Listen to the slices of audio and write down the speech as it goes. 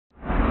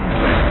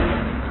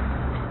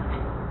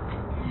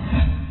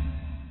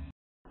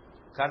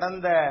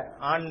கடந்த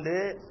ஆண்டு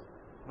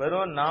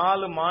வெறும்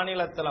 4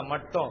 மாநிலத்தில்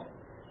மட்டும்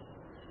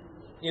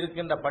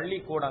இருக்கின்ற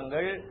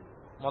பள்ளிக்கூடங்கள்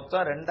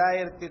மொத்தம்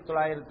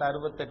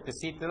 2968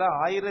 சீட்டில்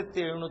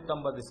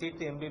 1750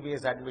 சீட்டு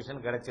எம்பிபிஎஸ்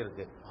அட்மிஷன்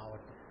கிடைச்சிருக்கு.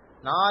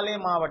 4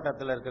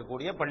 மாவட்டத்தில்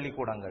இருக்கக்கூடிய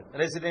பள்ளிக்கூடங்கள்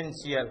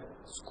ரெசிடென்சியல்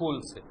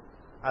ஸ்கூல்ஸ்.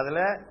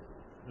 அதில்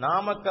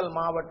நாமக்கல்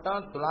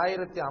மாவட்டம்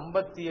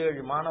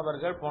 957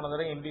 மாணவர்கள் போன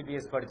தடவை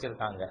எம்பிபிஎஸ்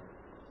படிச்சிருக்காங்க.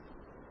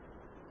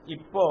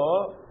 இப்போ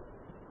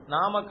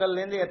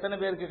நாமக்கல்லேருந்து எத்தனை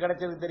பேருக்கு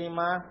கிடைச்சது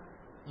தெரியுமா?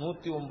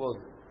 109.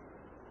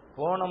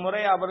 போன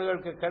முறை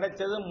அவர்களுக்கு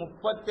கிடைச்சது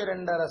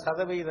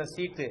 32.5%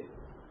 சீட்டு.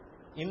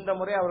 இந்த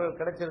முறை அவர்கள்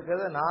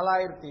கிடைச்சிருக்கிறது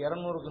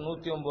 4200க்கு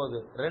 109,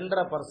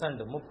 2.5%,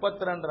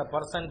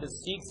 32%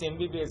 சீட்ஸ்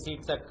எம்பிபிஎஸ்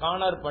சீட்ஸை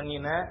கார்னர்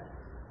பண்ணின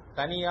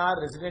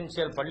தனியார்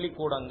ரெசிடென்சியல்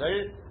பள்ளிக்கூடங்கள்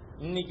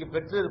இன்னைக்கு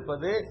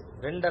பெற்றிருப்பது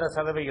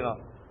 2.5%.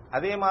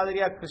 அதே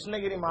மாதிரியா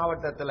கிருஷ்ணகிரி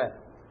மாவட்டத்தில்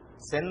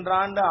சென்ற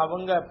ஆண்டு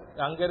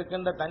அங்க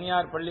இருக்கின்ற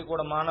தனியார்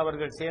பள்ளிக்கூட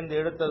மாணவர்கள் சேர்ந்து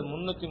எடுத்தது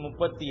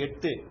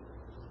 338.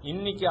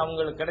 இன்னைக்கு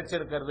அவங்களுக்கு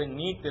கிடைச்சிருக்கிறது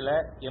நீட்டில்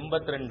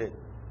 82.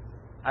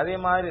 அதே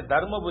மாதிரி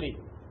தர்மபுரி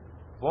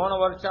போன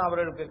வருஷம்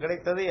அவர்களுக்கு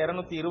கிடைத்தது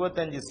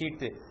 225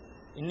 சீட்டு,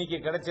 இன்னைக்கு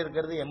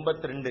கிடைச்சிருக்கிறது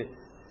 82.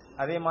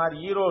 அதே மாதிரி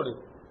ஈரோடு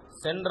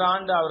சென்ற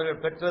ஆண்டு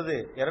அவர்கள் பெற்றது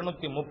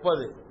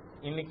 230,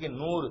 இன்னைக்கு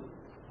 100.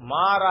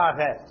 மாறாக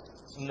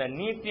இந்த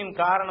நீட்டின்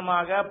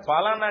காரணமாக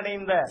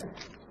பலனடைந்த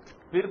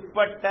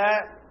பிற்பட்ட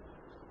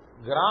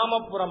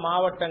கிராமப்புற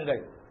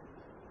மாவட்டங்கள்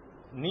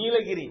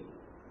நீலகிரி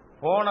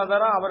போன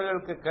தரம்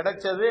அவர்களுக்கு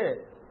கிடைச்சது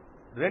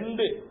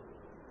 2.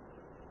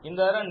 இந்த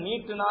தரம்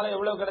நீட்டுனால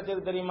எவ்வளவு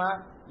கிடைச்சது தெரியுமா?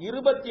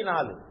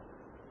 24.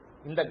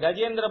 இந்த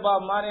கஜேந்திர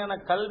பாபு மாதிரியான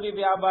கல்வி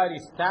வியாபாரி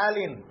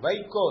ஸ்டாலின்,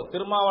 வைகோ,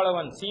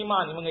 திருமாவளவன்,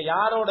 சீமான் இவங்க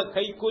யாரோட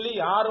கைக்கூலி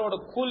யாரோட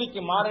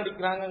கூலிக்கு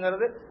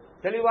மாரடிக்கிறாங்கிறது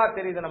தெளிவா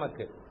தெரியுது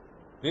நமக்கு.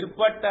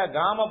 பிற்பட்ட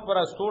கிராமப்புற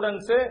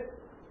ஸ்டூடெண்ட்ஸ்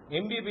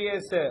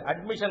எம்பிபிஎஸ்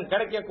அட்மிஷன்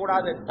கிடைக்க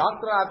கூடாது,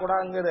 டாக்டர்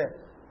ஆகக்கூடாதுங்கிற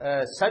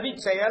சதி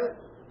செயல்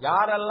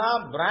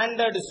யாரெல்லாம்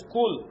பிராண்டட்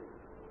ஸ்கூல்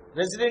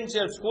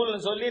ரெசிடென்சியல் ஸ்கூல்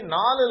சொல்லி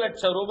 4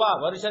 லட்சம்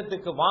ரூபாய்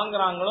வருஷத்துக்கு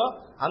வாங்குறாங்களோ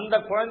அந்த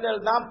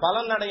குழந்தைகள் தான்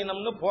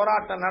பலனடையணும்னு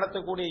போராட்டம்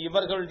நடத்தக்கூடிய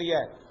இவர்களுடைய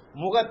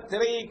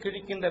முகத்திரையை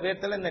கிழிக்கின்ற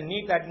விதத்தில் இந்த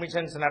நீட்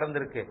அட்மிஷன்ஸ்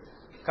நடந்திருக்கு.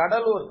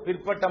 கடலூர்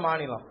பிற்பட்ட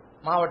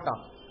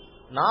மாவட்டம்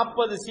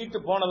 40 சீட்டு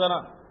போன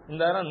தரம்,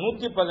 இந்த தரம்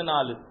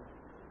 114.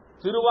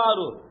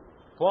 திருவாரூர்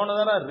போன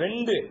தரம்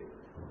 2,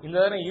 இந்த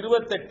தரம்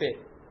 28.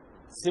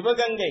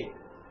 சிவகங்கை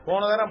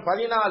போன தரம்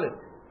 14,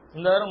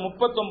 இந்த தரம்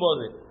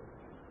 39.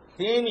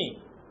 தேனி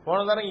போன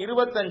தரம்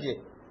 25,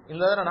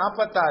 இந்த தரம்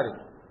 46.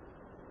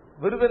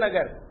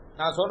 விருதுநகர்,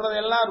 நான்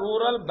சொல்றதெல்லாம்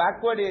rural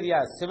backward area,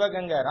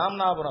 Sivaganga,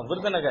 Ramanathapuram,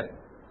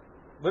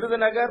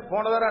 Virudhunagar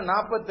போன தரம்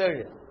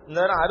 47, இந்த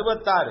தரம்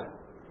 66.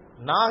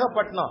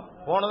 நாகப்பட்டினம்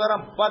போன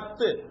தரம்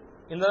 10,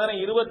 இந்த தரம்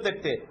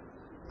 28.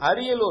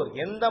 அரியலூர்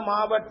எந்த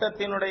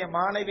மாவட்டத்தினுடைய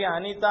மாணவி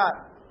அனிதா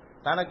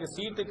தனக்கு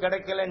சீட்டு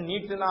கிடைக்கல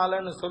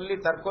நீட்டுனாலன்னு சொல்லி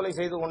தற்கொலை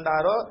செய்து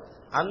கொண்டாரோ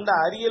அந்த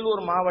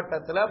அரியலூர்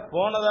மாவட்டத்தில்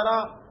போன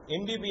தரம்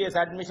எம்பிபிஎஸ்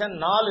அட்மிஷன்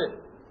 4,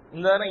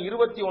 இந்த தரம்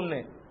 21.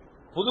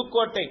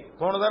 புதுக்கோட்டை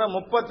போன தரம்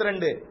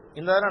 32,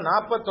 இந்த தரம்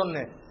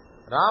 41.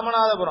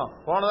 ராமநாதபுரம்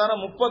போன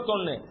தரம்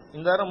 31,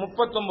 இந்த தரம்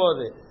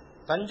 39.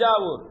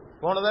 தஞ்சாவூர்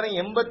போன தரம்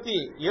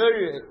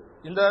 87,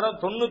 இந்த தரம்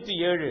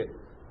 97.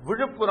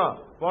 விழுப்புரம்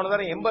போன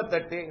தரம்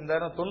 88, இந்த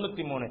தரம்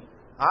 93.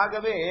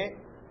 ஆகவே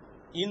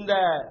இந்த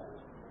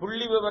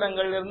புள்ளி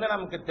விவரங்கள் இருந்து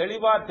நமக்கு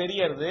தெளிவா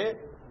தெரியறது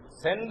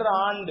சென்ற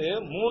ஆண்டு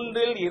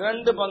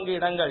 2 பங்கு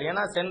இடங்கள்.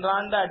 ஏன்னா சென்ற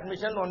ஆண்டு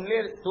அட்மிஷன் ஒன்லி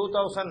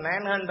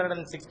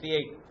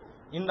 2968,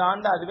 இந்த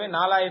ஆண்டு அதுவே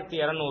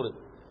 4200.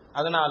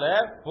 அதனால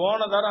போன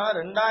தரம்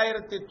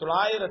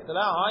 2900ல்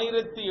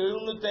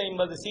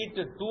 1750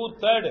 சீட்டு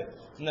 2/3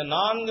 இந்த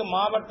 4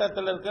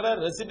 மாவட்டத்தில் இருக்கிற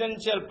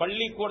ரெசிடென்சியல்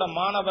பள்ளிக்கூட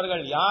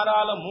மாணவர்கள்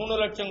யாரால 3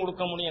 லட்சம்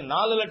கொடுக்க முடியும்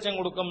 4 லட்சம்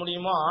கொடுக்க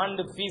முடியுமோ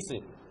ஆண்டு ஃபீஸ்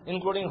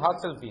இன்க்ளூடிங்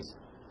ஹாஸ்டல் ஃபீஸ்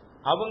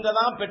அவங்க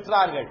தான்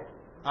பெற்றார்கள்.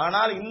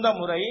 ஆனால் இந்த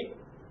முறை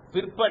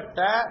பிற்பட்ட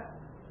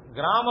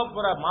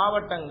கிராமப்புற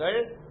மாவட்டங்கள்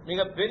மிக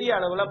பெரிய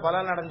அளவில்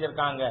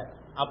பலனடைஞ்சிருக்காங்க.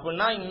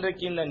 அப்படின்னா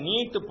இன்றைக்கு இந்த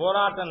நீட்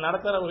போராட்டம்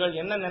நடத்துறவர்கள்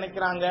என்ன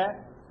நினைக்கிறாங்க?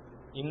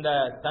 இந்த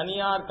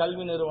தனியார்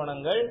கல்வி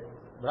நிறுவனங்கள்,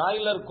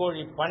 பிராய்லர்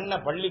கோழி பண்ண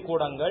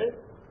பள்ளிக்கூடங்கள்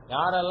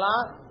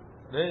யாரெல்லாம்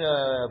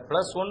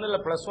 +1 இல்ல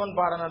 +1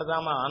 பாடம்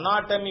நடத்தாம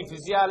அனாட்டமி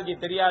பிசியாலஜி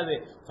தெரியாது,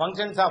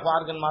 ஃபங்க்ஷன்ஸ் ஆஃப்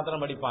ஆர்கன்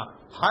மாத்திரம் படிப்பான்.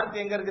 ஹார்ட்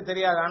எங்க இருக்கு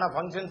தெரியாது, ஆனா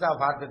ஃபங்க்ஷன்ஸ்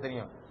ஆஃப் ஹார்ட்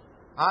தெரியும்.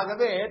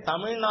 ஆகவே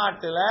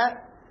தமிழ்நாட்டில்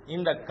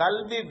இந்த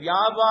கல்வி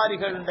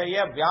வியாபாரிகளுடைய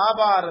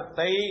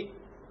வியாபாரத்தை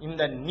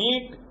இந்த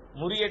நீட்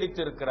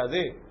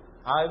முறியடித்திருக்கிறது.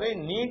 ஆகவே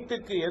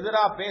நீட்டுக்கு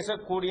எதிராக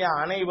பேசக்கூடிய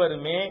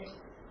அனைவருமே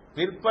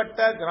பிற்பட்ட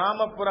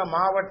கிராமப்புற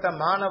மாவட்ட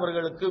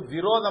மாணவர்களுக்கு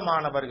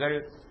விரோதமானவர்கள்,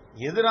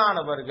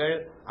 எதிரானவர்கள்.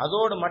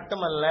 அதோடு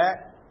மட்டுமல்ல,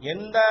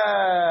 எந்த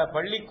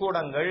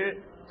பள்ளிக்கூடங்கள்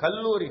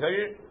கல்லூரிகள்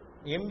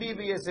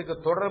எம்பிபிஎஸ்க்கு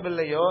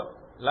தொடர்பில்லையோ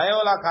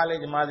லயோலா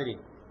காலேஜ் மாதிரி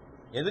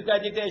எதுக்கு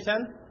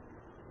அஜிடேஷன்?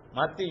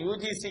 மற்ற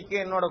யூஜிசிக்கு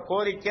என்னோட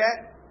கோரிக்கை,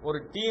 ஒரு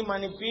டீம்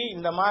அனுப்பி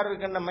இந்த மாதிரி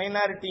இருக்கின்ற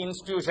மைனாரிட்டி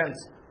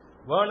இன்ஸ்டிடியூஷன்ஸ்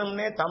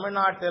வேணும்னே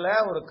தமிழ்நாட்டில்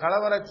ஒரு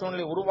கலவர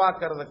சூழ்நிலை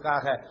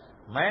உருவாக்குறதுக்காக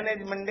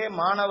மேனேஜ்மெண்டே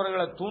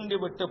மாணவர்களை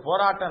தூண்டிவிட்டு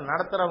போராட்டம்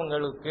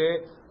நடத்துறவங்களுக்கு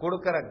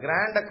கொடுக்கிற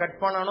கிராண்ட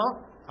கட் பண்ணணும்,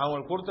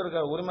 அவங்களுக்கு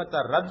கொடுத்திருக்கிற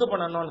உரிமத்தை ரத்து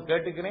பண்ணணும்னு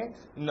கேட்டுக்கிறேன்.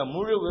 இந்த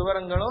முழு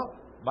விவரங்களும்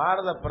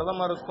பாரத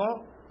பிரதமருக்கும்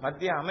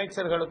மத்திய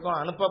அமைச்சர்களுக்கும்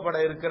அனுப்பப்பட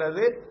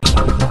இருக்கிறது.